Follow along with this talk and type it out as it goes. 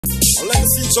I'd like to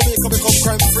see Jamaica become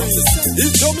crime free.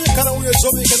 If Jamaica and we're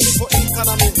Jamaican for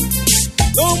economy.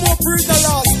 No more breed the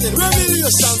last thing.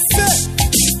 Revelation set.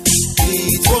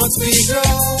 Eat what we grow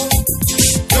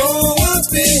what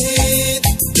we eat.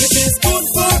 It is good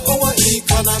for our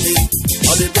economy.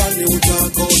 On the brand new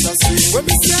talk out the street. When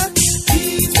we say,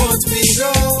 eat what we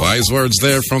grow. Wise words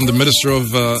there from the Minister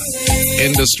of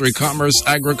Industry, Commerce,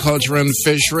 Agriculture and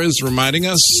Fisheries, reminding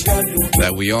us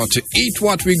that we ought to eat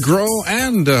what we grow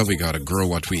and we got to grow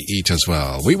what we eat as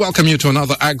well. We welcome you to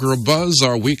another Agrobuzz,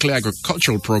 our weekly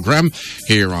agricultural program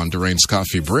here on Durain's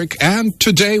Coffee Break. And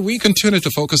today we continue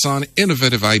to focus on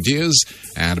innovative ideas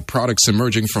and products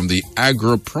emerging from the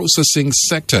agro-processing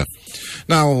sector.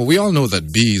 Now, we all know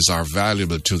that bees are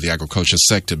valuable to the agriculture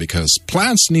sector because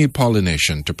plants need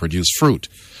pollination to produce fruit.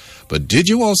 But did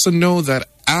you also know that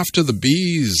after the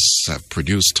bees have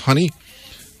produced honey,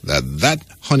 that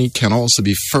honey can also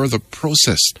be further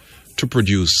processed to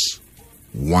produce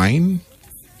wine?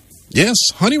 Yes,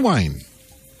 honey wine.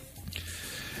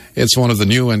 It's one of the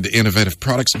new and innovative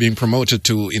products being promoted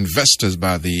to investors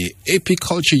by the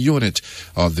Apiculture unit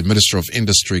of the Ministry of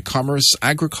Industry, Commerce,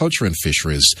 Agriculture and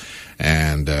Fisheries.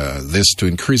 And this to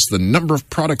increase the number of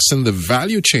products in the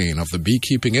value chain of the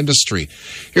beekeeping industry.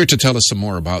 Here to tell us some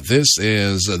more about this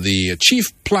is the Chief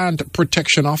Plant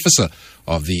Protection Officer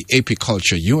of the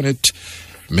Apiculture unit,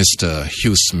 Mr.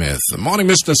 Hugh Smith. Morning,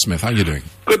 Mr. Smith. How are you doing?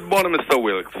 Good morning, Mr.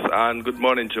 Wilkes, and good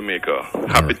morning, Jamaica.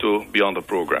 Happy to be on the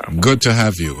program. Good to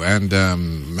have you. And,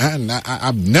 man,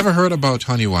 I've never heard about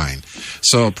honey wine.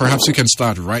 So perhaps you can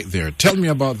start right there. Tell me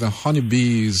about the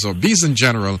honeybees or bees in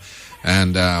general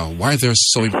and why they're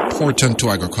so important to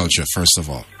agriculture, first of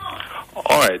all.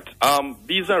 All right.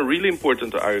 Bees are really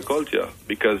important to agriculture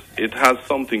because it has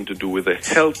something to do with the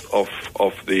health of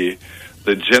the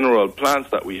general plants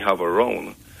that we have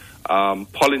around.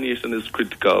 Pollination is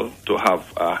critical to have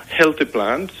healthy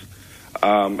plants,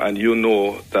 and you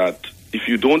know that if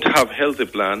you don't have healthy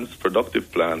plants,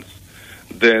 productive plants,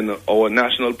 then our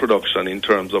national production in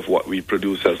terms of what we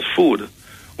produce as food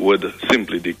would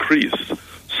simply decrease.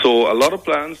 So a lot of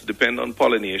plants depend on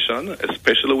pollination,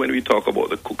 especially when we talk about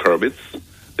the cucurbits.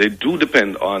 They do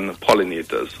depend on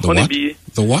pollinators. The honeybee.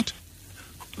 What? The what?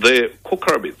 The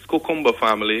cucurbits, cucumber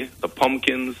family, the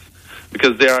pumpkins,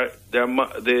 because they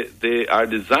are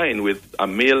designed with a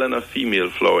male and a female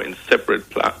flower in separate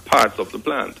parts of the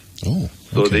plant. Oh, okay.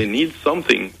 So they need some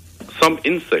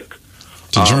insect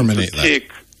to germinate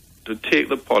to take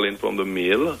the pollen from the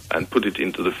male and put it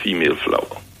into the female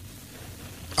flower.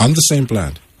 On the same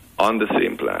plant? On the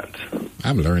same plant.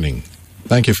 I'm learning.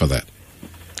 Thank you for that.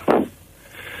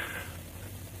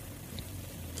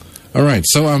 All right,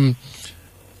 so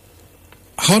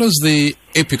how does the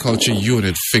apiculture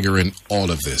unit figure in all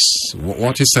of this?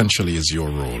 What essentially is your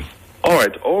role? All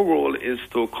right. Our role is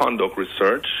to conduct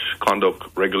research, conduct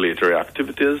regulatory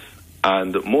activities,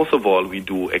 and most of all, we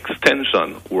do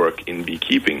extension work in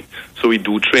beekeeping. So we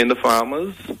do train the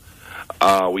farmers.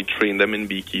 We train them in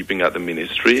beekeeping at the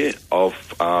Ministry of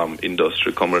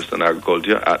Industry, Commerce and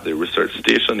Agriculture at the research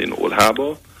station in Old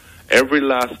Harbour. Every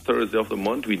last Thursday of the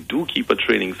month, we do keep a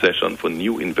training session for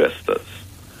new investors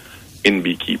in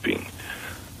beekeeping.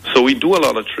 So we do a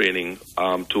lot of training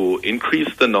to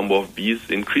increase the number of bees,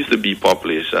 increase the bee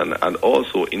population, and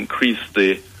also increase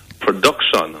the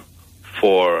production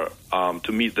for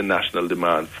to meet the national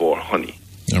demand for honey.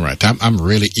 All right. I'm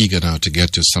really eager now to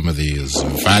get to some of these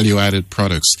value-added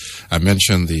products. I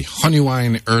mentioned the honey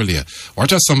wine earlier.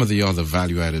 What are some of the other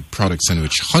value-added products in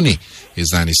which honey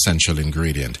is an essential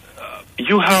ingredient?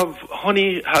 You have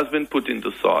honey has been put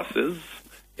into sauces.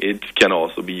 It can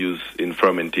also be used in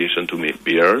fermentation to make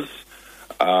beers.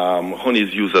 Honey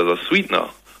is used as a sweetener.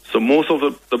 So most of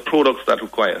the products that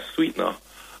require sweetener,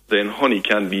 then honey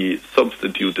can be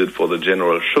substituted for the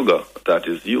general sugar that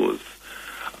is used.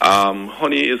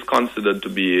 Honey is considered to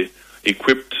be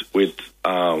equipped with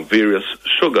various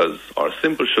sugars or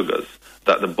simple sugars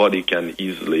that the body can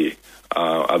easily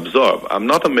absorb. I'm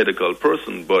not a medical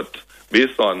person, but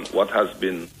based on what has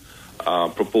been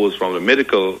proposed from the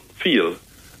medical field,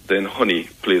 then honey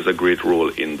plays a great role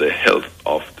in the health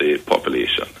of the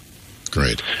population.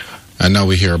 Great. And now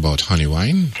we hear about honey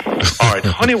wine. All right.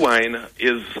 Honey wine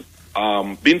is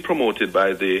being promoted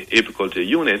by the Apiculture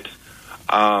unit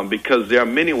because there are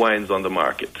many wines on the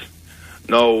market.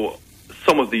 Now,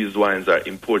 some of these wines are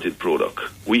imported product.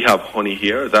 We have honey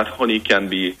here. That honey can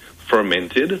be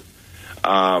fermented.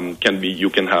 You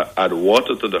can add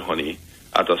water to the honey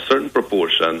at a certain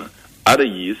proportion, add a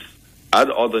yeast, add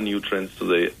other nutrients to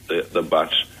the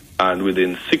batch, and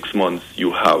within 6 months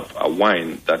you have a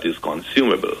wine that is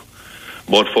consumable.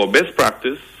 But for best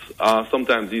practice,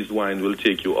 sometimes these wines will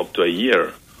take you up to a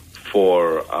year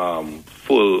for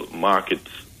full markets,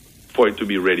 for it to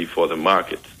be ready for the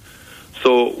market.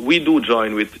 So we do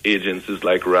join with agencies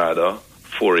like RADA,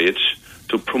 4-H,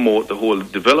 to promote the whole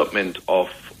development of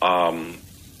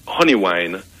honey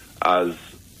wine as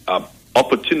an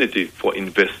opportunity for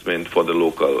investment for the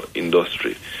local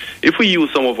industry. If we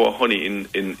use some of our honey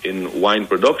in wine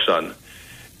production,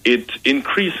 it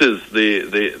increases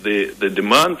the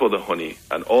demand for the honey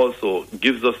and also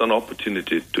gives us an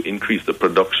opportunity to increase the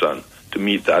production to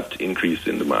meet that increase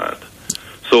in demand.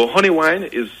 So honey wine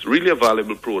is really a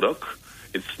valuable product.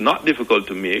 It's not difficult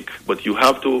to make, but you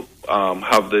have to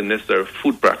have the necessary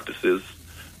food practices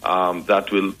that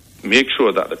will make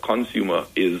sure that the consumer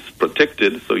is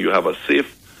protected, so you have a safe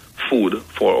food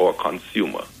for our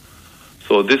consumer.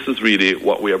 So this is really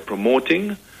what we are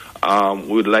promoting.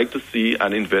 We would like to see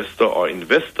an investor or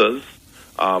investors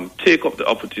take up the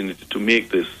opportunity to make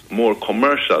this more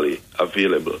commercially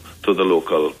available to the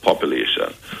local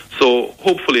population. So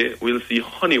hopefully we'll see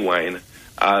honey wine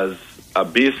as a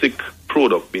basic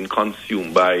product being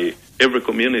consumed by every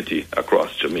community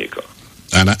across Jamaica.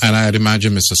 And I'd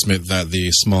imagine, Mr. Smith, that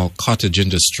the small cottage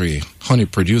industry, honey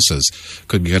producers,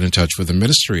 could get in touch with the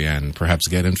ministry and perhaps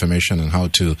get information on how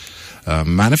to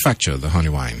manufacture the honey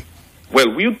wine.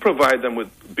 Well, we would provide them with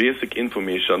basic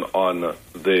information on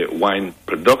the wine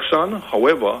production.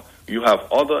 However, you have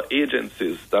other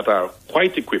agencies that are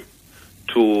quite equipped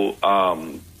to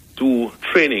do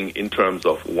training in terms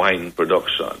of wine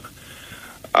production.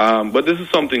 But this is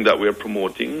something that we're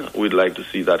promoting. We'd like to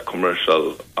see that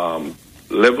commercial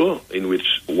level in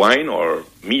which wine or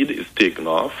mead is taken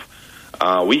off.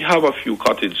 We have a few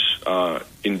cottage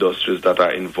industries that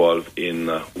are involved in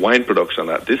wine production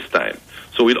at this time.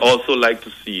 So we'd also like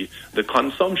to see the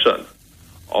consumption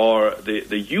or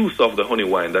the use of the honey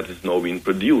wine that is now being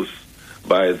produced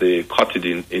by the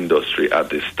cottage industry at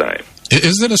this time.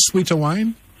 Is it a sweeter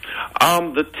wine?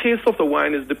 The taste of the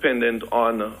wine is dependent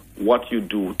on what you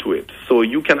do to it. So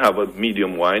you can have a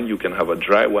medium wine, you can have a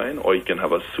dry wine, or you can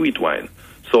have a sweet wine.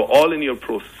 So all in your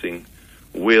processing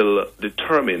will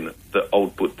determine the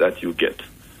output that you get.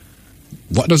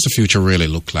 What does the future really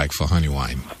look like for honey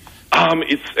wine?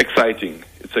 It's exciting.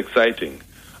 It's exciting.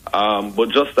 But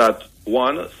just that,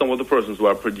 one, some of the persons who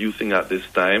are producing at this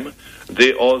time,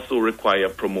 they also require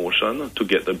promotion to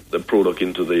get the product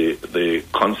into the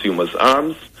consumer's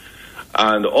arms.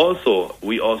 And also,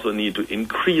 we also need to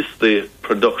increase the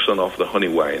production of the honey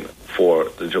wine for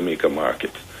the Jamaica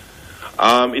market.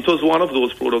 It was one of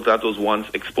those products that was once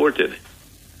exported.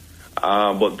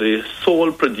 But the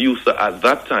sole producer at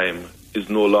that time is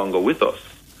no longer with us.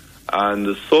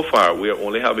 And so far, we are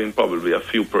only having probably a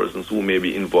few persons who may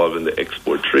be involved in the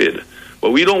export trade.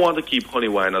 But we don't want to keep honey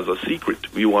wine as a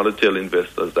secret. We want to tell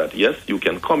investors that, yes, you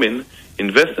can come in,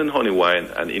 invest in honey wine,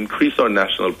 and increase our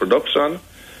national production,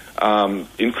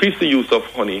 increase the use of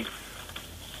honey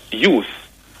use,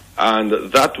 and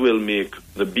that will make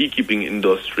the beekeeping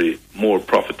industry more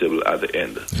profitable at the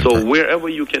end. So wherever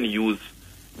you can use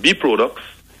bee products,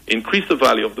 increase the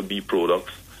value of the bee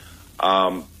products,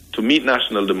 to meet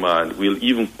national demand, we'll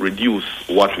even reduce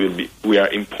what we are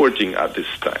importing at this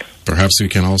time. Perhaps we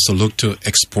can also look to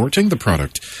exporting the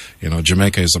product. You know,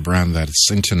 Jamaica is a brand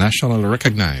that's internationally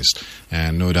recognized,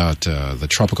 and no doubt the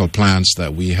tropical plants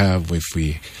that we have, if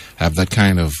we have that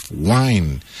kind of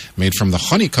wine made from the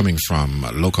honey coming from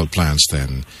local plants,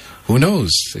 then who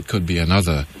knows? It could be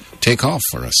another takeoff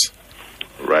for us.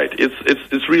 Right.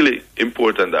 It's really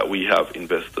important that we have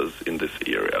investors in this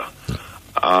area.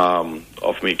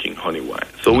 Of making honey wine.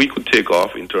 So we could take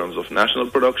off in terms of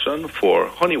national production for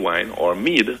honey wine or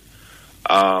mead,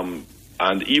 and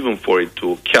even for it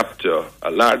to capture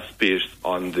a large space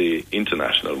on the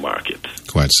international market.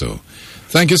 Quite so.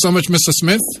 Thank you so much, Mr.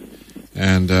 Smith,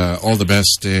 and all the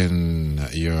best in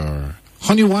your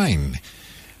honey wine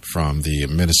from the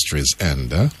ministry's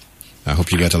end. I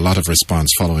hope you get a lot of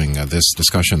response following this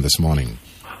discussion this morning.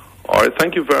 All right,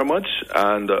 thank you very much,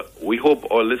 and we hope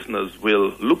our listeners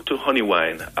will look to honey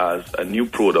wine as a new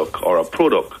product or a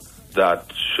product that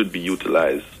should be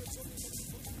utilized.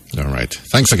 All right.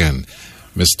 Thanks again,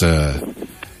 Mr.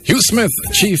 Hugh Smith,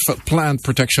 Chief Plant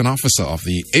Protection Officer of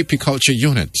the Apiculture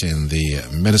Unit in the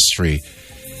Ministry,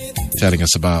 telling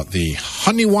us about the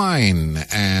honey wine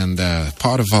and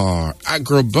part of our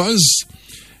Agrobuzz.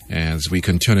 as we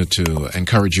continue to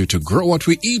encourage you to grow what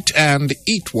we eat and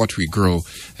eat what we grow,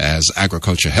 as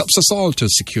agriculture helps us all to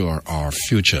secure our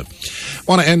future. I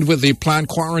want to end with the plant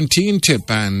quarantine tip,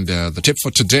 and the tip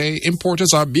for today: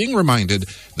 importers are being reminded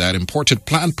that imported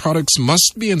plant products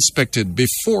must be inspected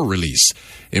before release.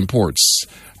 Importers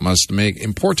must make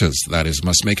an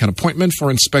appointment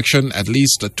for inspection at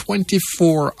least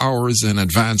 24 hours in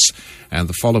advance, and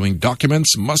the following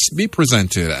documents must be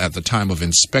presented at the time of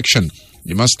inspection.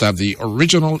 You must have the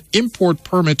original import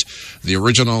permit, the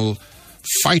original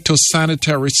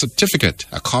phytosanitary certificate,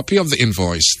 a copy of the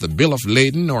invoice, the bill of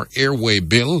lading or airway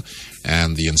bill,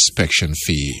 and the inspection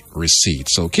fee receipt.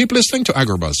 So keep listening to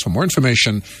Agrobuzz for more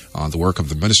information on the work of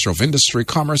the Minister of Industry,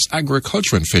 Commerce,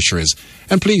 Agriculture and Fisheries.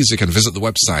 And please, you can visit the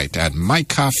website at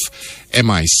micaf.gov.jm.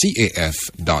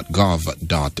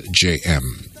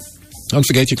 Don't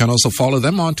forget, you can also follow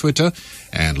them on Twitter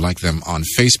and like them on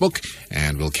Facebook.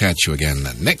 And we'll catch you again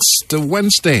next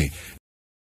Wednesday.